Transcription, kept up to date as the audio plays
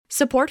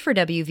Support for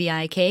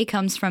WVIK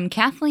comes from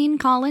Kathleen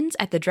Collins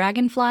at the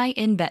Dragonfly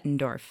in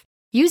Bettendorf,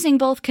 using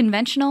both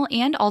conventional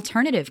and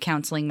alternative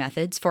counseling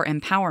methods for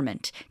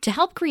empowerment to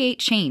help create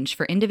change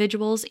for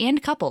individuals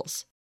and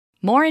couples.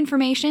 More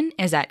information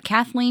is at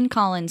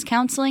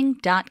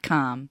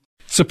KathleenCollinsCounseling.com.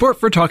 Support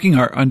for Talking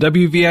Art on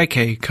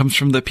WVIK comes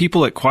from the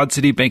people at Quad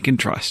City Bank and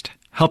Trust,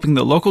 helping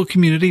the local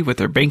community with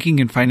their banking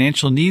and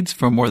financial needs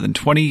for more than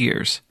 20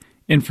 years.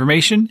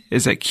 Information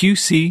is at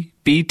qcbt.com.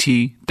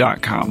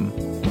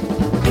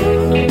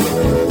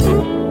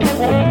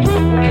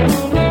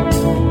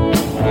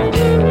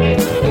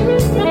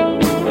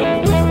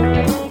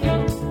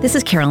 This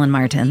is Carolyn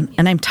Martin,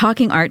 and I'm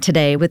talking art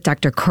today with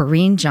Dr.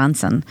 Corinne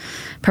Johnson,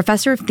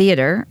 professor of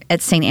theater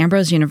at St.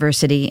 Ambrose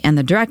University and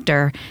the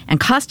director and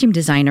costume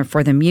designer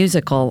for the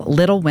musical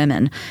Little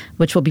Women,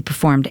 which will be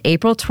performed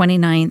April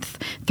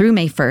 29th through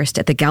May 1st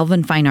at the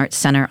Galvin Fine Arts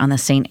Center on the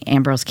St.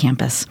 Ambrose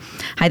campus.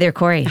 Hi there,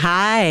 Corey.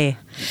 Hi.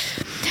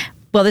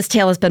 Well, this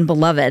tale has been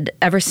beloved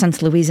ever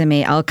since Louisa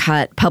May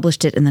Alcott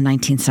published it in the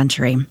 19th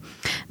century.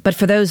 But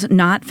for those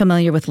not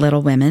familiar with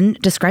Little Women,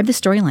 describe the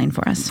storyline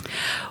for us.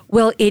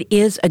 Well, it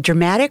is a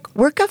dramatic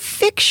work of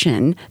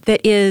fiction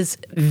that is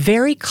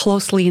very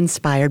closely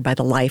inspired by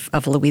the life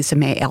of Louisa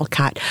May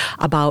Alcott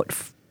about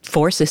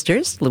four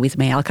sisters. Louisa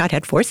May Alcott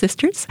had four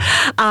sisters,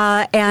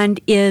 and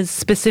is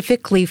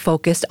specifically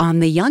focused on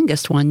the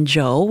youngest one,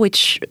 Jo,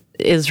 which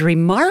is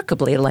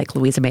remarkably like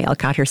Louisa May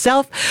Alcott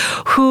herself,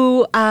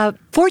 who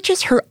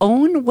forges her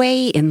own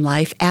way in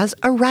life as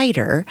a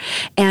writer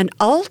and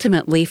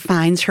ultimately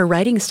finds her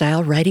writing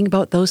style writing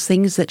about those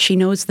things that she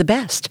knows the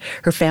best,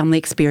 her family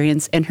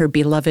experience and her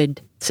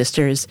beloved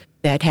sisters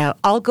that have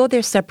all go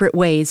their separate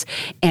ways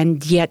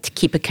and yet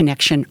keep a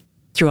connection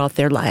throughout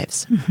their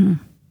lives. Mm-hmm.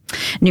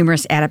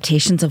 Numerous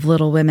adaptations of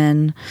Little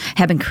Women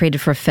have been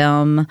created for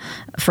film,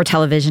 for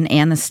television,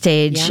 and the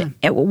stage.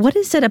 Yeah. What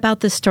is it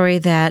about this story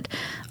that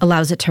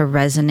allows it to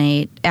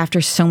resonate after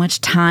so much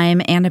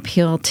time and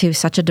appeal to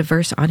such a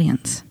diverse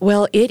audience?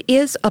 Well, it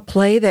is a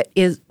play that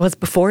was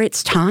before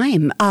its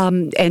time.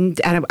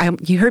 And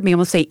you heard me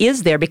almost say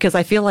 "is there," because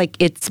I feel like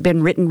it's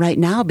been written right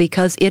now,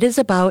 because it is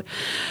about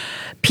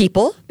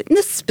people,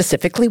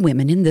 specifically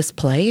women in this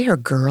play, or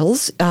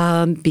girls,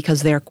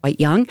 because they're quite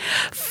young,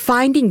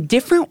 finding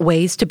different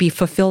ways to be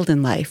fulfilled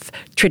in life.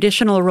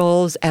 Traditional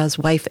roles as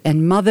wife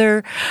and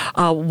mother,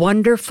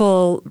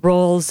 wonderful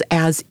roles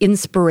as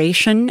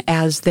inspiration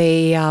as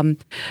they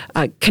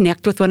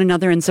connect with one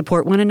another and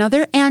support one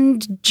another,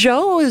 and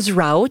Jo's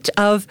route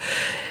of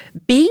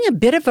being a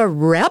bit of a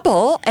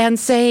rebel and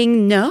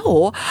saying,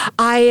 no,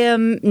 I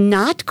am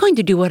not going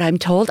to do what I'm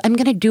told. I'm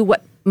going to do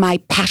what my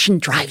passion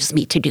drives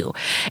me to do.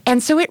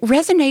 And so it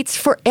resonates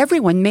for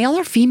everyone, male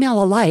or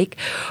female alike,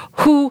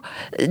 who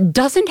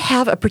doesn't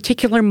have a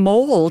particular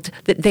mold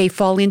that they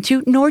fall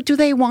into, nor do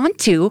they want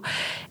to,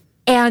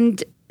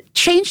 and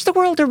change the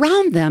world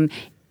around them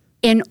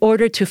in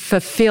order to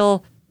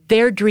fulfill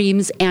their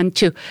dreams and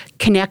to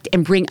connect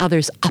and bring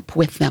others up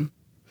with them.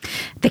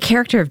 The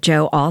character of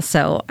Jo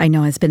also, I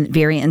know, has been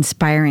very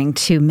inspiring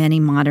to many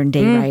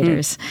modern-day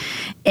writers.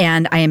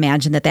 And I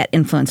imagine that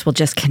influence will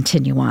just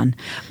continue on.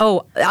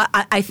 Oh,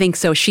 I think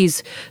so.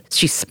 She's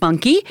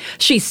spunky.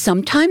 She's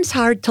sometimes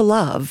hard to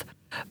love.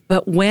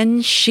 But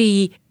when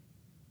she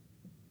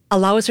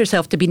allows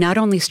herself to be not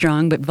only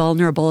strong, but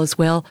vulnerable as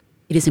well,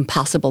 it is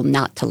impossible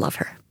not to love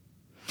her.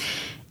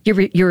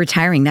 You're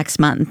retiring next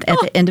month at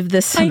the end of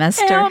this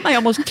semester. I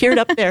almost teared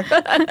up there.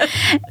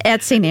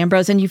 At St.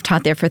 Ambrose, and you've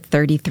taught there for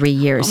 33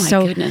 years. Oh,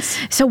 my goodness.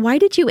 So why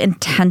did you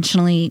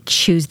intentionally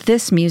choose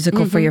this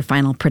musical for your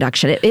final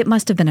production? It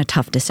must have been a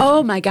tough decision.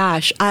 Oh, my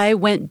gosh. I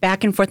went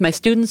back and forth. My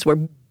students were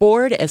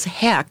bored as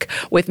heck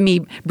with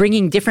me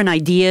bringing different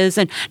ideas.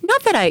 And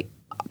not that I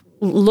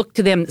looked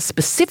to them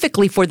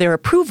specifically for their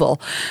approval,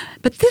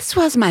 but this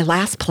was my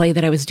last play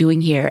that I was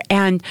doing here.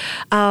 And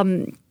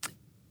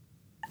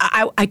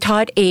I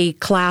taught a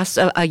class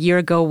a year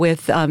ago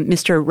with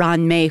Mr.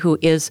 Ron May, who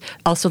is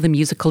also the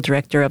musical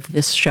director of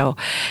this show,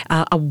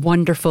 a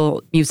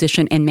wonderful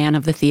musician and man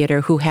of the theater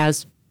who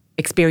has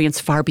experience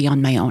far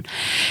beyond my own.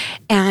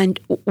 And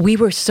we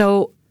were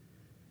so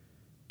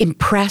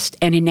impressed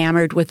and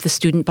enamored with the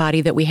student body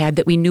that we had,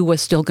 that we knew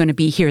was still going to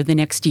be here the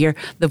next year.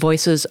 The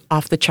voices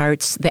off the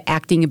charts, the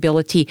acting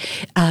ability,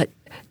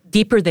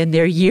 deeper than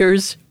their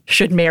years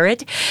should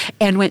merit,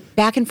 and went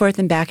back and forth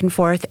and back and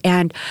forth.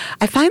 And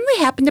I finally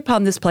happened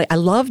upon this play. I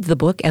loved the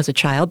book as a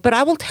child, but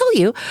I will tell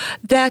you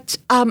that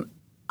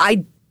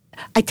I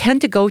tend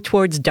to go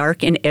towards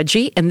dark and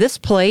edgy, and this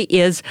play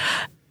is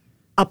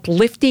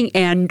uplifting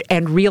and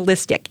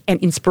realistic and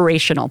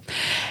inspirational.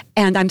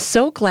 And I'm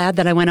so glad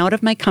that I went out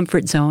of my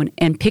comfort zone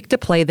and picked a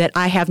play that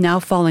I have now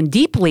fallen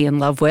deeply in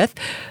love with,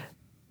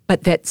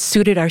 but that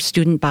suited our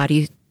student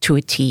body to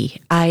a T.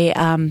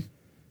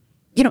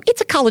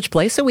 It's a college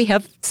play, so we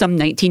have some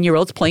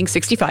 19-year-olds playing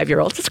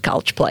 65-year-olds. It's a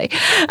college play.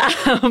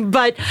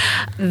 But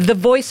the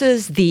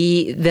voices,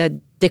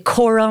 the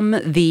decorum,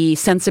 the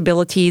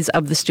sensibilities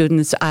of the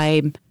students,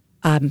 I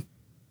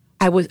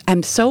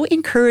I'm so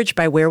encouraged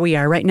by where we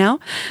are right now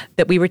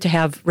that we were to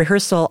have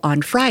rehearsal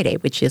on Friday,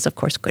 which is, of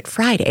course, Good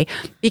Friday,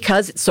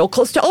 because it's so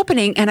close to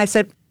opening. And I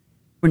said,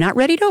 we're not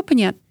ready to open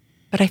yet,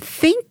 but I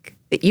think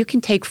that you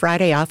can take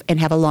Friday off and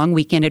have a long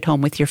weekend at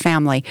home with your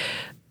family.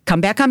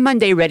 Come back on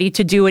Monday ready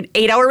to do an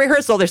 8-hour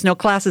rehearsal. There's no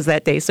classes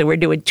that day, so we're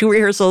doing 2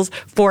 rehearsals,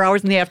 4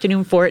 hours in the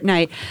afternoon, 4 at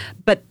night.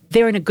 But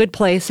they're in a good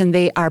place, and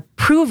they are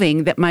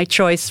proving that my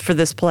choice for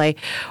this play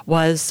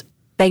was,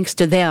 thanks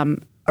to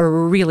them, a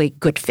really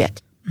good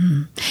fit.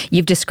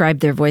 You've described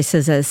their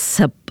voices as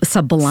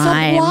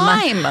sublime.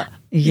 Sublime!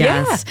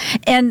 Yes. Yeah.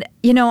 And,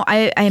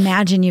 I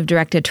imagine you've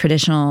directed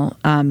traditional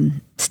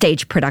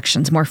stage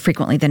productions more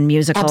frequently than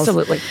musicals.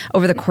 Absolutely.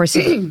 Over the course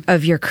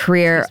of your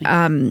career.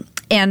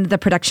 And the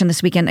production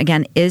this weekend,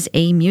 again, is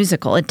a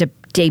musical. It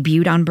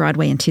debuted on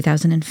Broadway in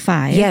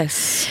 2005.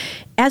 Yes.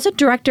 As a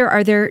director,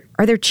 are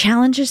there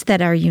challenges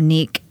that are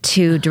unique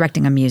to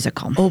directing a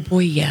musical? Oh, boy,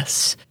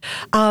 yes.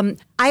 I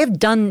have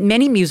done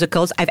many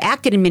musicals. I've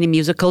acted in many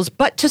musicals,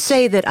 but to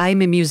say that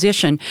I'm a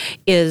musician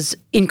is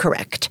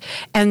incorrect.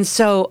 And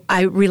so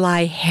I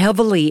rely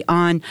heavily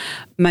on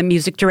my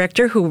music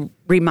director, who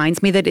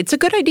reminds me that it's a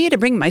good idea to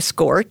bring my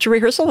score to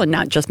rehearsal and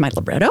not just my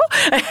libretto.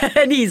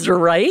 And he's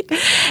right.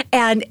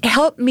 And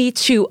help me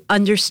to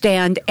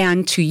understand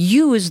and to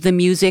use the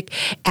music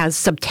as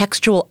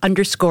subtextual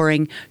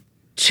underscoring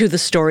to the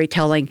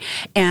storytelling.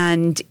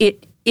 And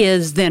it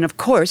is then, of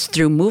course,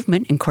 through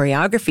movement and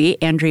choreography,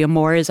 Andrea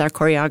Moore is our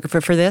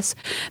choreographer for this,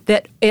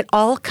 that it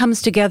all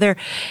comes together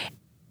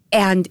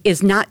and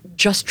is not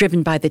just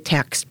driven by the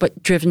text,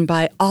 but driven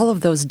by all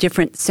of those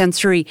different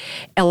sensory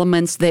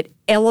elements that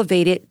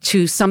elevate it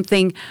to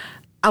something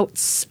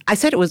else. I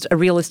said it was a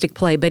realistic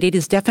play, but it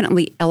is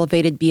definitely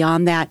elevated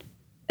beyond that,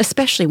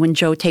 especially when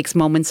Joe takes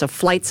moments of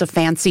flights of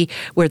fancy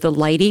where the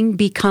lighting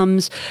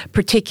becomes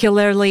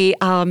particularly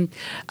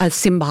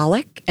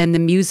symbolic and the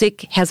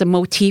music has a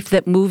motif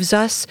that moves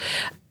us,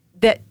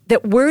 that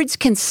words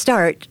can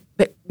start,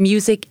 but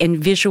music and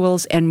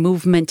visuals and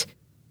movement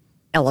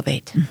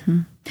elevate. Mm-hmm.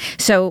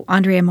 So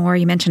Andrea Moore,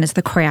 you mentioned, is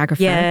the choreographer.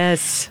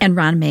 Yes. And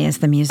Ron May is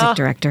the music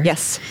director.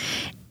 Yes.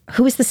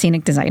 Who is the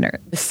scenic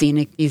designer? The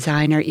scenic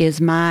designer is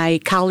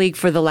my colleague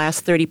for the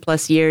last 30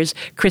 plus years,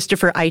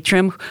 Christopher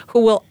Eitrim,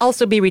 who will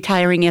also be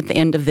retiring at the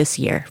end of this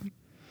year.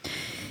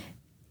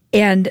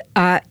 And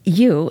I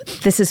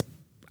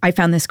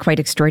found this quite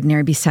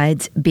extraordinary.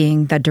 Besides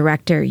being the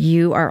director,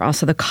 you are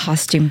also the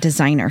costume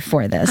designer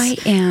for this. I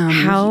am.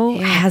 How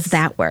has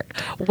that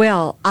worked?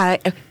 Well,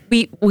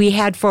 we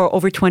had for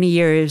over 20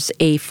 years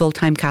a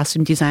full-time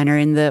costume designer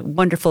in the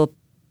wonderful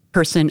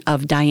person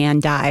of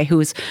Diane Dye, who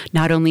is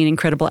not only an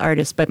incredible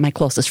artist, but my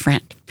closest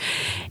friend.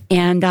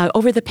 And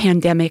over the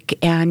pandemic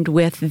and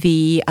with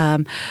the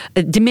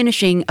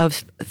diminishing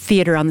of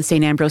theater on the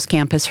St. Ambrose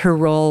campus,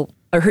 her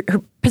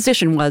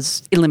position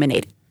was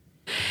eliminated.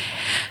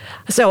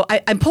 So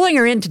I'm pulling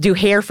her in to do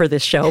hair for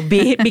this show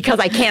because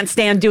I can't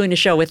stand doing a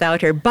show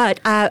without her. But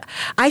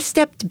I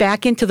stepped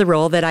back into the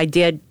role that I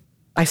did.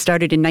 I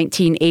started in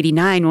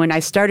 1989. When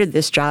I started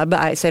this job,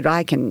 I said,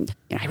 I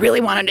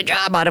really wanted a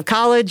job out of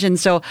college. And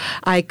so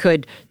I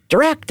could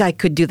direct, I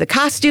could do the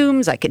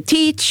costumes, I could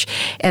teach.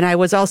 And I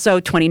was also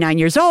 29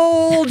 years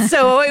old.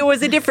 So it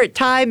was a different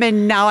time.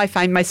 And now I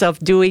find myself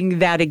doing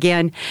that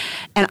again.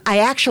 And I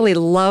actually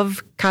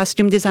love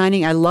costume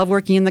designing. I love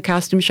working in the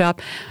costume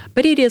shop.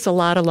 But it is a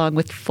lot along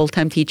with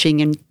full-time teaching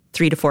and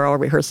 3 to 4 hour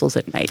rehearsals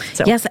at night.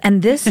 So. Yes,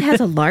 and this has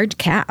a large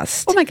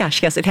cast. Oh my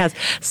gosh, yes. It has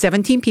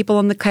 17 people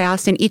in the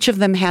cast, and each of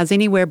them has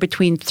anywhere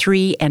between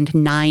 3 and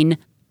 9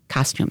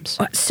 costumes.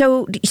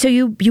 So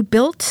you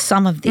built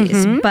some of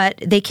these,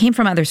 but they came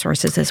from other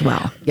sources as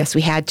well. Yes,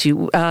 we had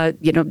to.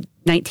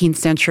 19th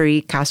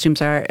century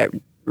costumes are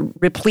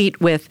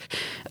replete with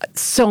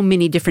so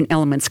many different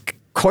elements.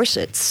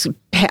 Corsets,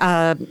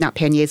 not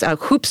panniers,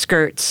 hoop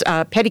skirts,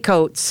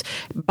 petticoats,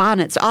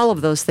 bonnets, all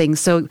of those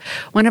things. So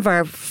one of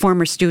our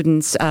former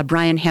students,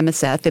 Brian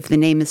Hemiseth, if the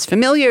name is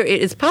familiar,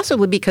 it is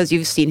possibly because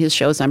you've seen his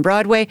shows on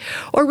Broadway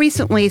or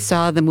recently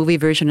saw the movie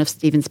version of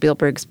Steven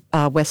Spielberg's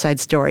West Side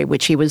Story,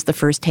 which he was the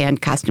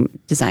first-hand costume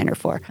designer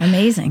for.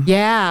 Amazing.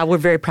 Yeah, we're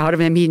very proud of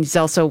him. He's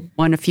also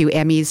won a few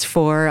Emmys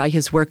for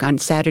his work on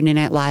Saturday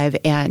Night Live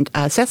and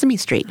Sesame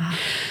Street.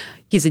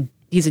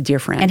 He's a dear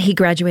friend. And he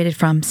graduated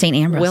from St.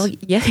 Ambrose. Well,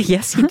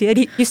 yes, he did.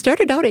 He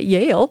started out at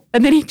Yale,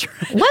 and then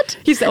What?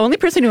 He's the only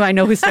person who I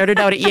know who started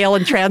out at Yale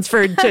and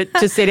transferred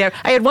to St. Ambrose.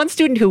 I had one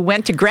student who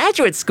went to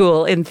graduate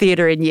school in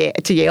theater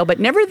to Yale, but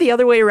never the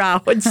other way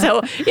around.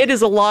 So it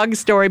is a long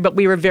story, but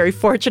we were very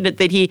fortunate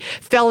that he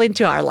fell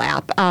into our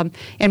lap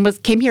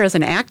and came here as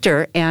an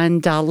actor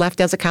and left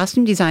as a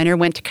costume designer,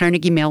 went to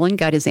Carnegie Mellon,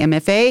 got his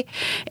MFA,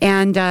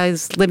 and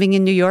is living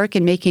in New York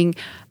and making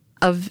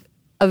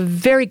a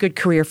very good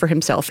career for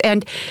himself.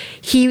 And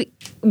he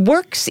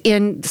works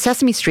in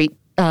Sesame Street.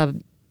 A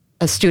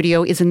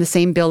studio is in the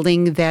same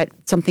building that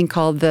something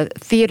called the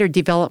Theater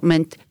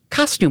Development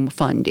Costume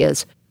Fund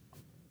is.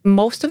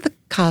 Most of the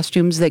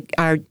costumes that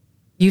are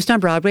used on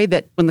Broadway,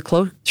 that when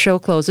the show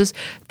closes,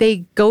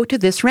 they go to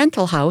this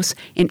rental house,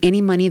 and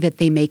any money that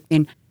they make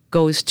then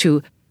goes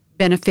to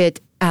benefit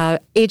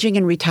aging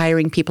and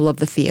retiring people of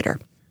the theater.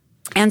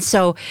 And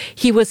so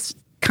he was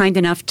kind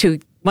enough to,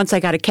 once I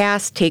got a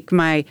cast, take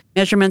my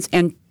measurements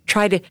and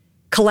try to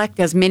collect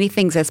as many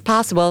things as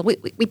possible.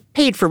 We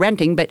paid for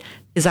renting, but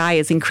his eye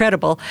is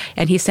incredible,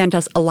 and he sent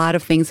us a lot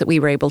of things that we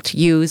were able to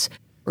use.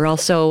 We're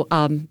also,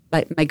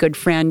 my good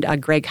friend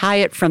Greg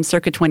Hyatt from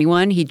Circa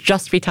 21, he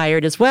just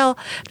retired as well,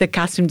 the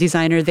costume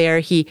designer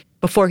there.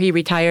 Before he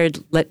retired,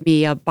 let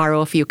me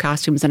borrow a few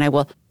costumes, and I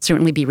will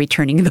certainly be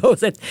returning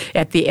those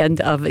at the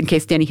end of, in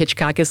case Danny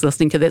Hitchcock is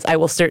listening to this, I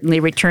will certainly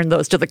return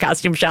those to the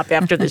costume shop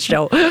after the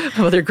show,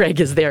 whether Greg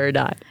is there or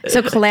not.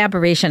 So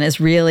collaboration is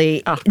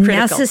really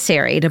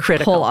necessary to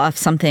pull off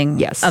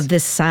something of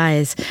this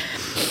size.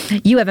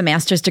 You have a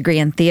master's degree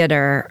in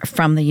theater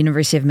from the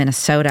University of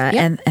Minnesota,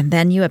 and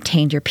then you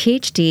obtained your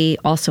PhD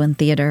also in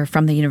theater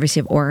from the University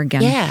of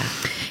Oregon. Yeah.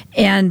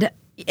 And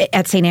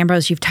at St.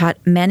 Ambrose, you've taught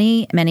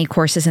many, many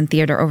courses in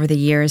theater over the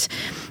years.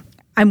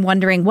 I'm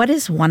wondering, what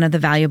is one of the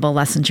valuable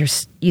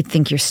lessons you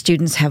think your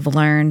students have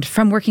learned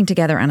from working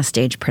together on a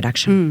stage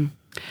production?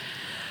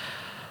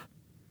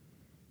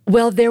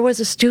 Well, there was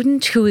a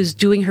student who was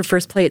doing her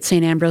first play at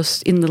St.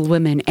 Ambrose in Little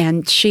Women,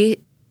 and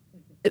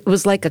it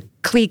was like a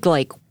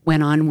Klieg-like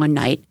went on one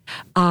night.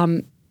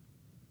 And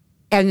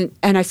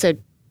I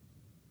said,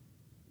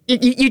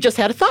 you just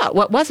had a thought.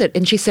 What was it?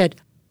 And she said,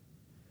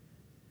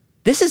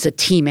 this is a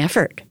team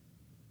effort.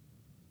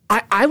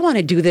 I want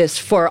to do this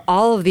for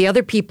all of the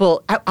other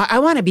people. I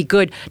want to be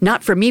good,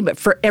 not for me, but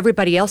for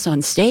everybody else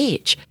on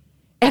stage.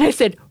 And I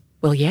said,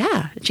 well,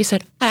 yeah. And she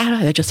said, I don't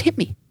know, that just hit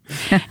me.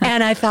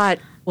 And I thought,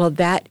 well,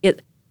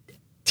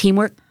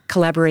 teamwork,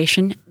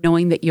 collaboration,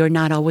 knowing that you're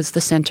not always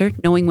the center,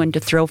 knowing when to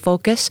throw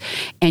focus,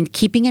 and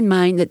keeping in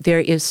mind that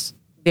there is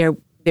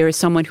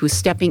someone who's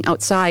stepping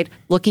outside,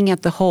 looking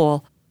at the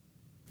whole,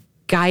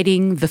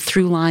 guiding the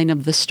through line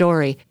of the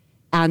story.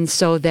 And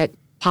so that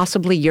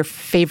possibly your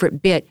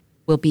favorite bit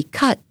will be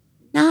cut,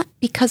 not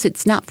because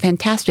it's not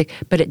fantastic,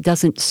 but it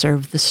doesn't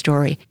serve the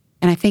story.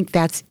 And I think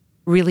that's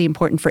really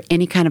important for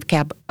any kind of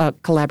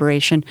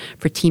collaboration,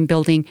 for team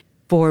building,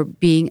 for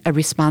being a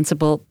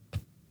responsible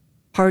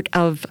part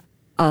of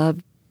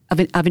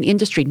an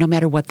industry, no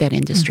matter what that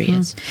industry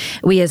is.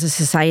 We as a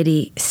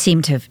society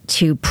seem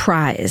to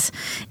prize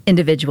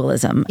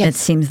individualism. Yes. It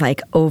seems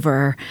like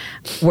over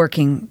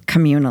working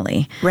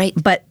communally. Right.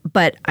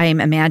 But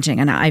I'm imagining,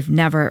 and I've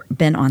never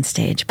been on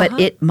stage, but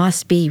it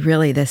must be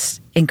really this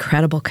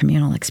incredible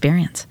communal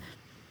experience.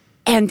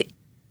 And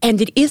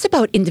it is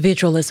about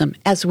individualism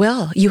as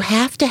well. You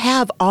have to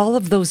have all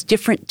of those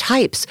different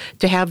types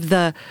to have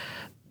the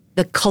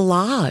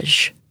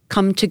collage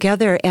come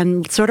together,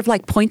 and sort of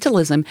like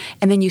pointillism,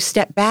 and then you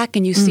step back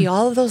and you see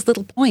all of those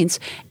little points,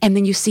 and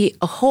then you see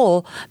a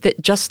whole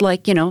that, just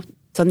like,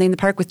 Sunday in the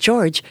Park with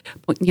George,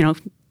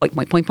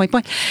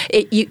 point.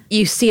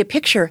 You see a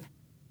picture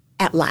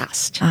at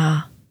last.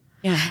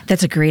 Yeah,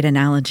 that's a great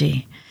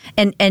analogy.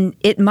 And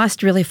it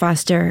must really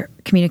foster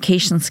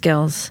communication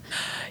skills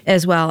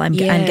as well, I'm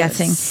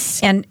guessing.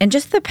 And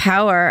just the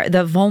power,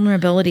 the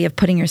vulnerability of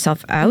putting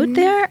yourself out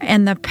there,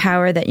 and the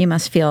power that you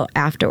must feel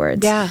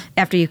afterwards,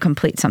 after you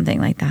complete something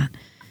like that.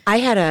 I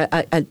had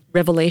a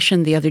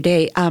revelation the other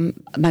day.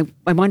 My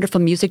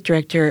wonderful music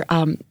director,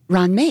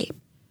 Ron May,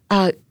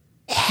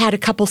 had a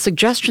couple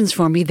suggestions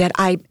for me that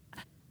I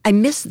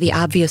missed the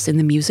obvious in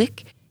the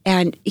music.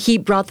 And he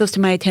brought those to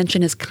my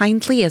attention as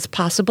kindly as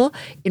possible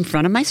in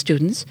front of my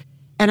students.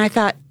 And I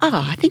thought,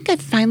 I think I've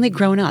finally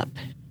grown up.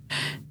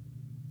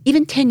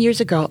 Even 10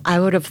 years ago, I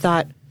would have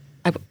thought,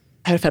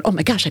 oh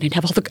my gosh, I didn't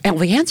have all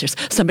the answers.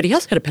 Somebody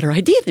else had a better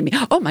idea than me.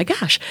 Oh my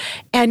gosh.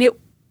 And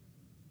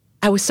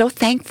I was so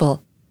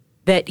thankful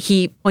that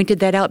he pointed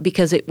that out,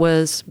 because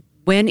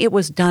when it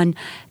was done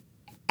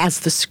as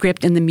the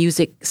script and the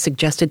music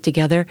suggested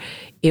together,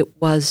 it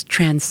was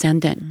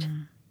transcendent.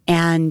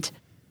 And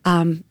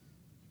I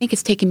think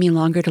it's taken me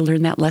longer to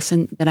learn that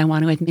lesson than I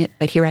want to admit,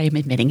 but here I am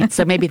admitting it.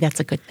 So maybe that's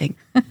a good thing.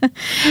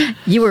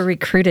 You were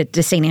recruited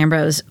to St.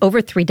 Ambrose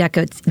over 3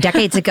 decades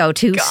ago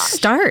to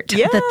start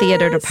the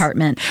theater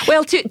department.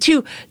 Well,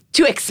 to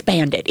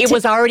expand it. It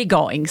was already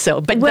going,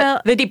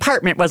 but the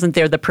department wasn't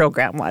there, the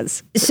program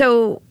was.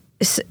 So,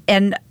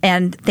 and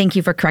thank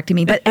you for correcting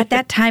me, but at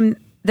that time,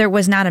 there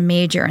was not a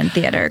major in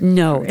theater.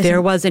 No,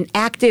 there was an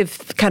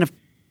active kind of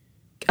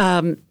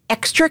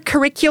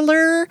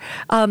extracurricular.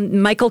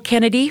 Michael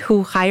Kennedy,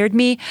 who hired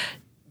me,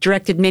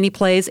 directed many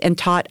plays and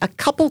taught a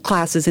couple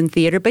classes in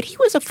theater, but he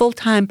was a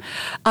full-time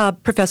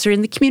professor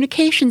in the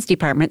communications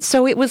department.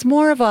 So it was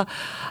more of a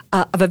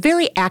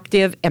very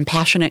active and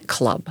passionate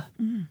club.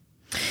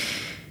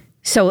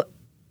 So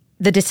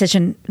the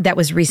decision that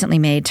was recently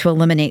made to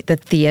eliminate the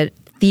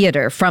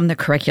theater from the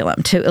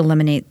curriculum, to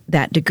eliminate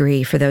that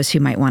degree for those who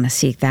might want to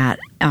seek that,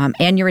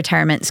 and your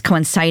retirement is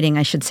coinciding,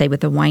 I should say,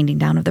 with the winding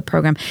down of the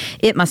program,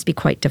 it must be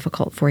quite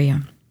difficult for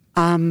you.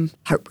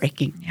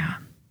 Heartbreaking.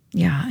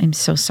 Yeah, I'm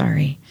so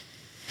sorry.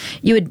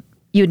 You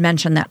had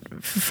mentioned that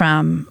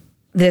from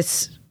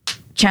this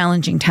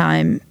challenging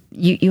time,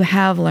 you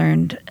have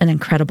learned an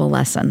incredible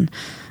lesson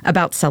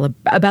about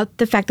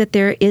the fact that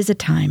there is a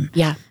time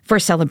for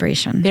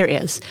celebration. There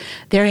is.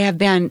 There have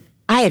been.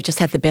 I have just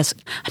had the best.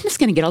 I'm just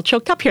going to get all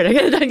choked up here.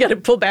 I got to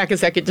pull back a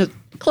second to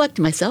collect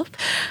myself.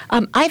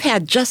 I've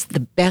had just the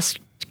best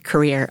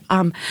career.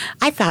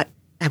 I thought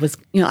I was,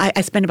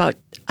 I spent about,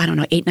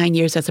 8-9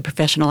 years as a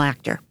professional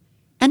actor.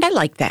 And I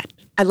liked that.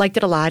 I liked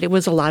it a lot. It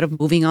was a lot of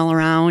moving all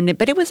around,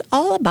 but it was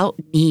all about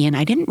me. And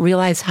I didn't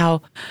realize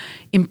how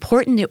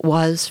important it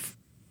was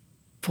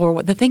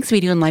for the things we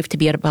do in life to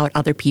be about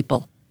other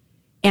people.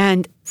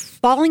 And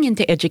falling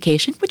into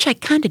education, which I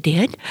kind of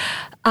did,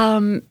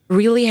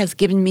 really has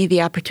given me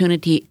the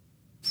opportunity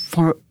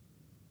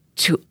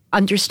to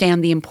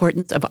understand the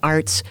importance of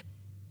arts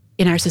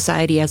in our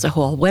society as a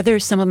whole. Whether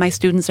some of my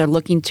students are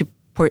looking to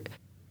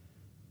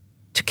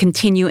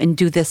continue and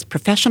do this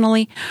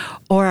professionally,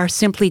 or are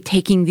simply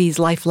taking these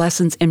life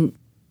lessons and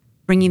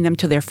bringing them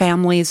to their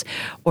families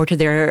or to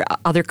their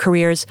other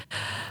careers,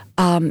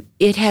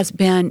 it has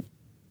been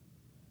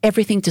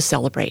everything to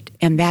celebrate.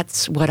 And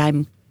that's what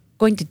I'm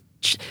going to.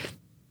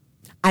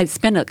 I've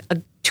spent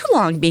too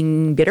long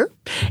being bitter,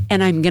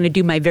 and I'm going to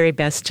do my very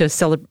best to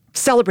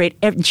celebrate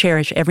and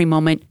cherish every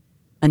moment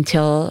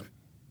until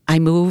I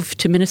move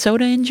to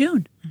Minnesota in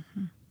June.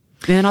 Mm-hmm.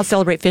 Then I'll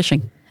celebrate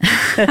fishing.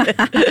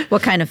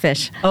 What kind of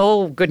fish?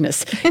 Oh,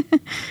 goodness.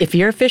 If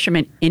you're a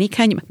fisherman, any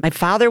kind. My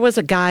father was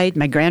a guide.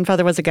 My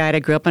grandfather was a guide. I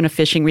grew up on a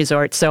fishing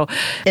resort. So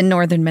in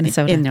northern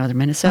Minnesota. In northern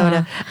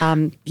Minnesota.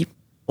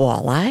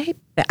 Walleye.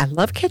 I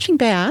love catching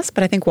bass,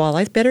 but I think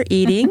walleye's better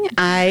eating.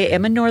 I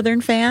am a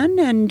northern fan,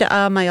 and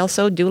I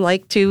also do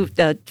like to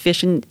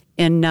fish in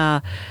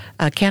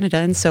Canada,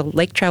 and so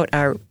lake trout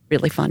are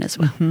really fun as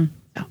well. Mm-hmm.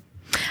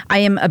 I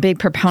am a big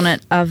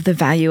proponent of the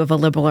value of a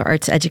liberal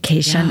arts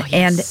education,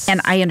 and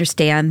I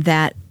understand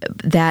that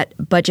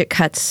budget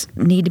cuts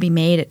need to be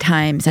made at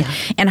times,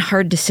 and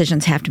hard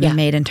decisions have to be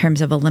made in terms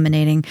of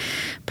eliminating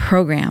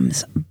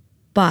programs.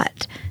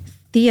 But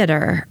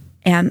theater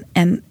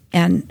and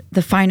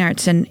the fine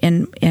arts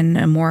in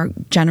a more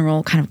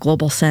general kind of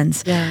global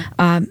sense,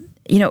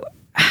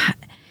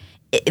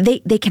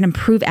 they can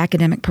improve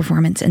academic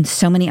performance in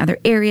so many other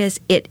areas.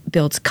 It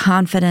builds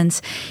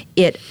confidence.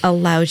 It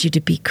allows you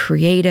to be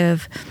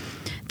creative.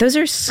 Those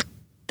are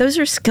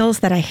skills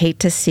that I hate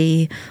to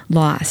see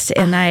lost,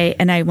 and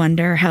I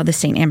wonder how the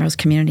St. Ambrose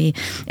community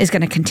is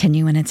going to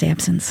continue in its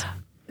absence.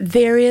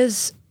 There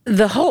is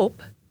the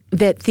hope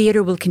that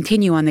theater will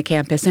continue on the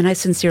campus, and I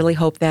sincerely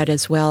hope that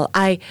as well.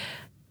 I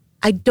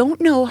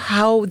don't know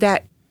how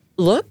that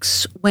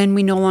looks when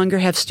we no longer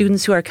have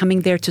students who are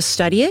coming there to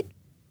study it,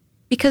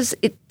 because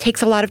it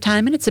takes a lot of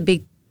time and it's a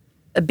big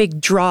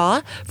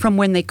draw from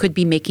when they could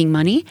be making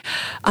money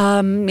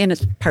in a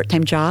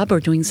part-time job or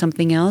doing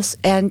something else.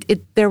 And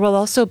there will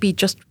also be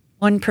just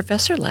one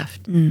professor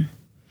left. Mm.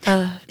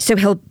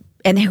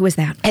 And who is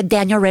that?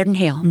 Daniel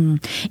Redden-Hale.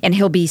 Mm. And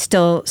he'll be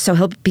still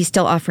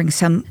offering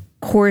some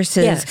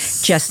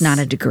courses, just not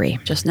a degree.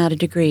 Just not a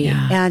degree.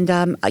 Yeah. And,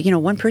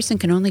 one person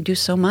can only do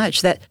so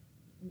much. That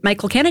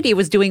Michael Kennedy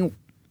was doing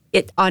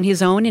it on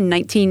his own in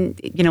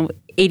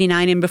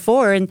 1989 and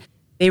before, and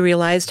they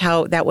realized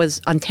how that was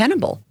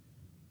untenable.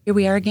 Here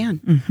we are again.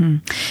 Mm-hmm.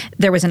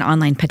 There was an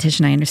online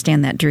petition, I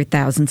understand, that drew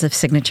thousands of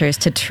signatures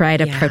to try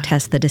to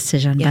protest the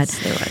decision. Yes,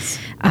 there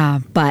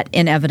was. But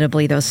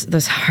inevitably,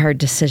 those hard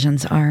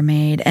decisions are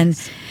made. And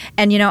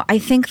I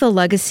think the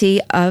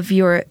legacy of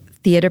your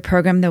theater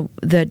program,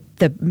 the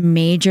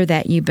major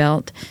that you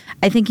built,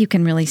 I think you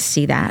can really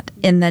see that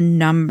in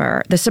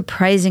the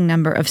surprising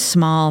number of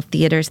small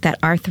theaters that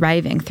are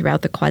thriving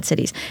throughout the Quad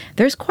Cities.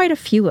 There's quite a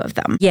few of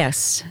them.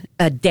 Yes.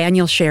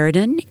 Daniel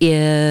Sheridan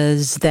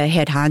is the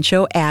head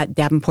honcho at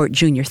Davenport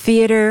Junior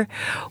Theater.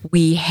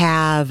 We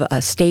have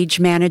a stage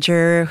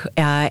manager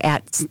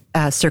at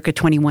Circa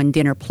 21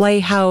 Dinner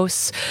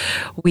Playhouse.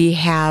 We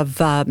have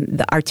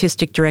the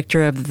artistic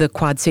director of the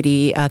Quad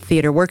City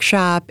Theater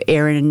Workshop,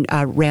 Aaron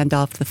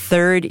Randolph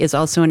III, is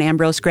also an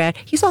Ambrose grad.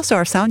 He's also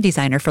our sound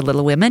designer for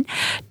Little Women.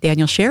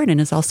 Daniel Sheridan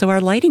is also our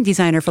lighting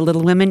designer for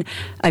Little Women.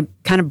 I'm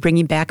kind of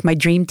bringing back my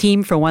dream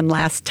team for one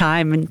last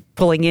time and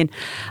pulling in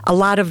a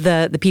lot of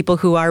the people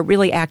who are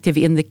really active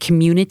in the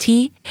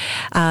community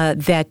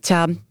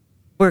that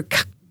were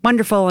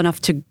wonderful enough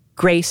to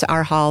grace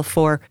our hall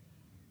for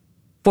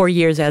 4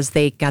 years as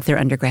they got their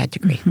undergrad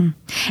degree. Mm-hmm.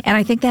 And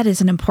I think that is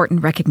an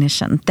important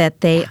recognition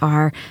that they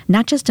are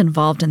not just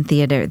involved in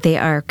theater, they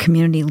are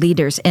community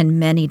leaders in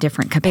many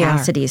different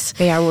capacities.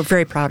 They are. We're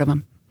very proud of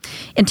them.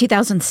 In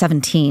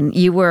 2017,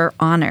 you were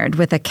honored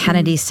with a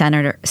Kennedy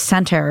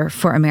Center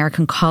for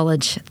American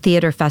College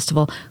Theater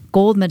Festival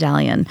Gold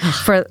Medallion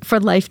for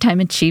lifetime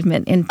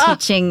achievement in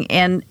teaching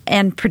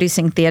and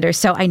producing theater.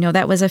 So I know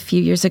that was a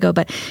few years ago,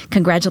 but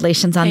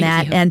congratulations on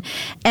that. You.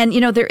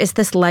 And there is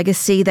this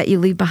legacy that you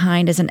leave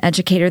behind as an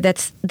educator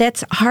that's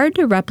hard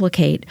to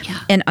replicate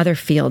in other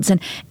fields.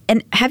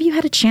 And have you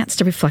had a chance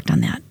to reflect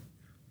on that?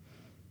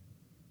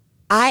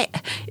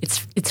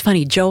 It's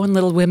funny. Jo in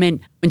Little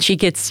Women, when she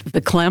gets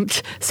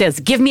verklempt, says,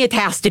 "Give me a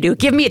task to do.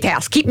 Give me a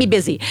task. Keep me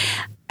busy."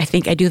 I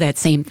think I do that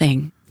same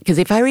thing, because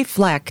if I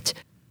reflect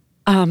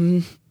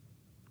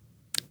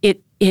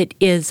it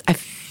is, I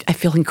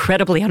feel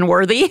incredibly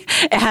unworthy.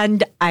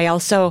 And I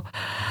also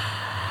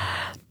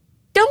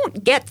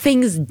don't get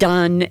things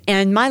done.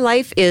 And my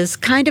life is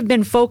kind of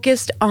been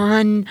focused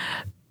on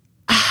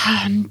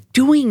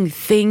doing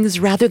things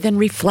rather than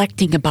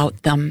reflecting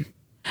about them.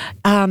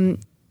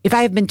 If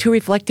I have been too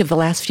reflective the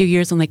last few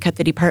years when they cut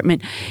the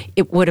department,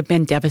 it would have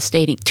been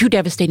too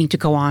devastating to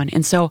go on.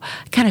 And so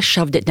I kind of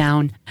shoved it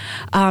down.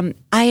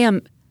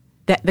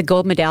 The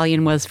gold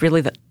medallion was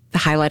really the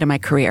highlight of my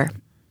career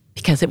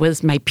because it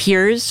was my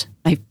peers,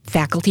 my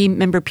faculty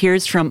member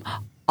peers from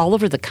all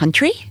over the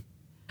country.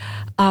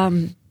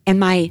 And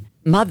my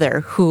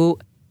mother, who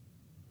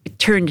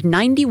turned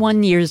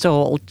 91 years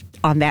old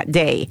on that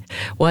day,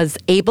 was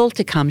able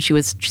to come. She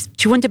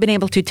wouldn't have been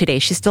able to today.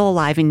 She's still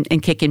alive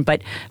and kicking,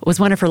 but it was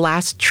one of her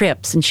last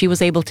trips, and she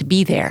was able to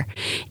be there.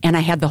 And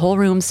I had the whole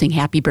room sing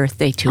happy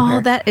birthday to her.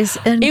 Oh, that is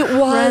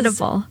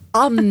incredible. It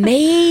was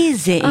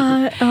amazing.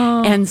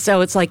 And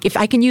so it's like, if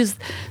I can use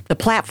the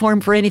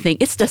platform for anything,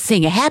 it's to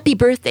sing a happy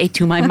birthday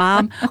to my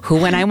mom, who,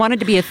 when I wanted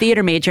to be a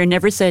theater major,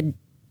 never said,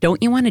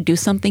 don't you want to do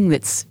something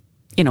that's,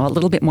 a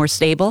little bit more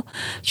stable?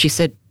 She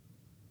said,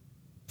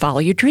 follow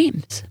your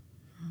dreams.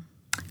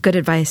 Good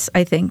advice,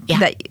 I think,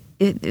 that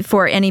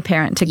for any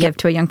parent to give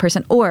to a young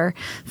person, or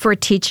for a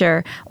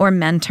teacher or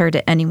mentor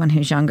to anyone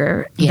who's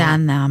younger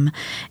than them.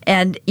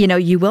 And,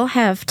 you will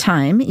have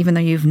time, even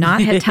though you've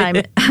not had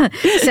time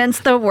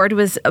since the award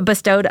was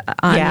bestowed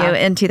on you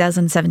in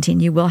 2017,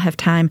 you will have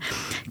time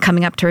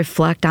coming up to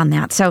reflect on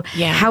that. So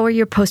how are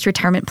your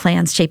post-retirement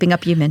plans shaping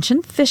up? You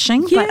mentioned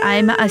fishing, but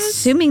I'm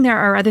assuming there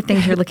are other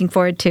things you're looking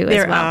forward to as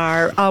well. There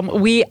are.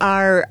 We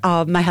are,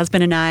 my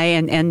husband and I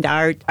and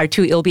our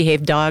two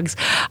ill-behaved dogs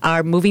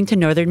are moving to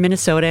northern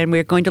Minnesota, and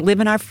we're going to live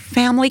in our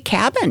family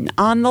cabin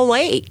on the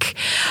lake.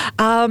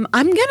 I'm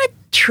going to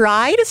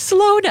try to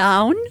slow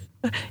down.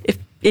 If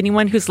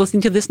anyone who's listening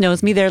to this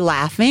knows me, they're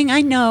laughing,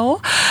 I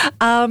know.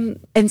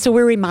 And so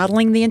we're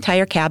remodeling the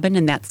entire cabin,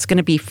 and that's going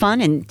to be fun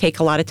and take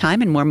a lot of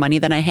time and more money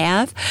than I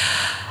have.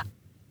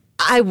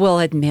 I will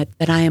admit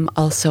that I am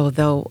also,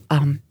 though,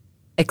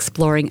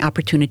 exploring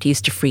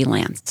opportunities to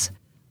freelance.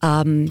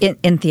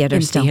 In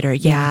theater still. Theater,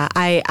 yeah.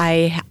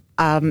 I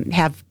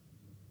have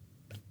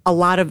a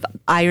lot of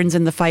irons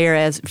in the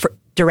fire for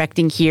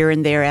directing here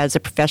and there as a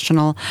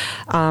professional.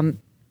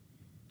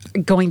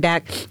 Going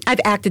back, I've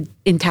acted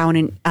in town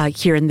and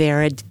here and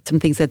there. I did some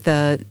things at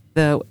the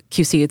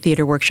QC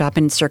Theater Workshop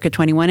in Circa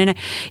 21. And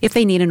if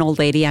they need an old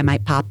lady, I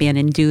might pop in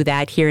and do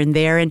that here and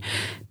there. And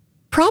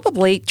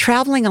probably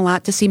traveling a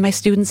lot to see my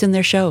students in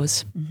their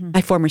shows.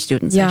 My former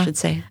students, I should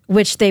say.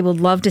 Which they will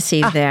love to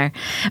see there.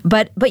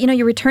 But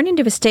you're returning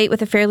to a state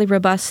with a fairly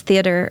robust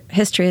theater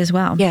history as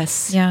well.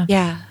 Yes.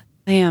 Yeah.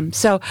 I am.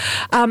 So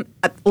a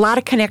lot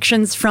of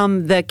connections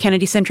from the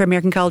Kennedy Center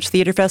American College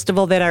Theater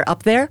Festival that are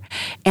up there.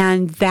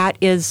 And that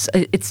is,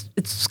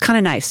 it's kind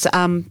of nice.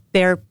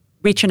 They're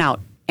reaching out.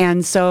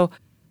 And so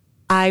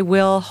I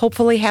will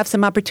hopefully have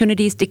some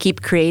opportunities to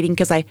keep creating,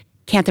 because I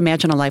can't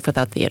imagine a life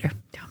without theater.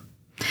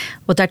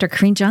 Well, Dr.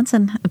 Corrine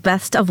Johnson,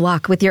 best of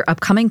luck with your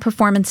upcoming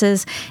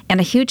performances, and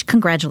a huge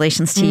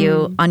congratulations to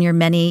you on your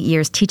many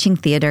years teaching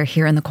theater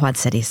here in the Quad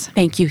Cities.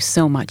 Thank you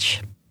so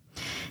much.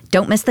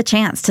 Don't miss the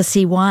chance to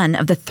see one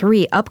of the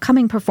 3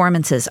 upcoming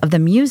performances of the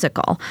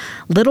musical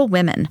Little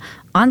Women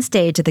on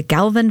stage at the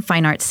Galvin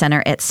Fine Arts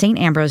Center at St.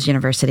 Ambrose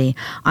University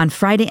on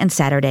Friday and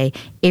Saturday,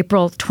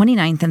 April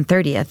 29th and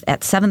 30th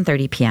at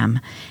 7:30 p.m.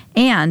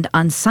 and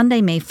on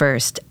Sunday, May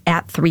 1st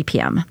at 3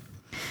 p.m.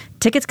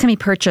 Tickets can be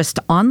purchased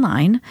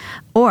online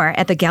or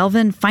at the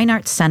Galvin Fine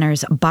Arts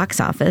Center's box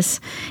office.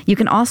 You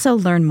can also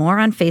learn more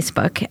on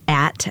Facebook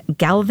at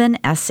Galvin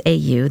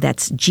SAU.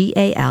 That's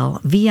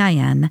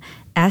GALVIN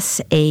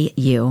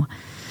SAU.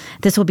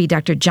 This will be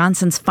Dr.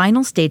 Johnson's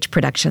final stage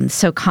production,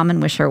 so come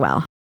and wish her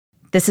well.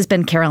 This has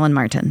been Carolyn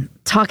Martin,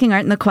 talking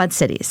art in the Quad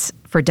Cities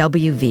for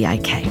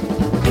WVIK.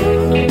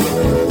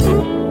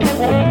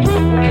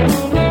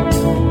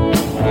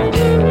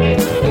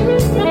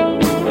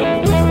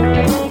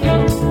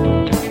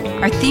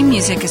 Our theme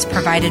music is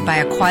provided by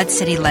a Quad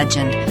City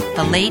legend,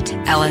 the late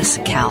Ellis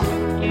Kell.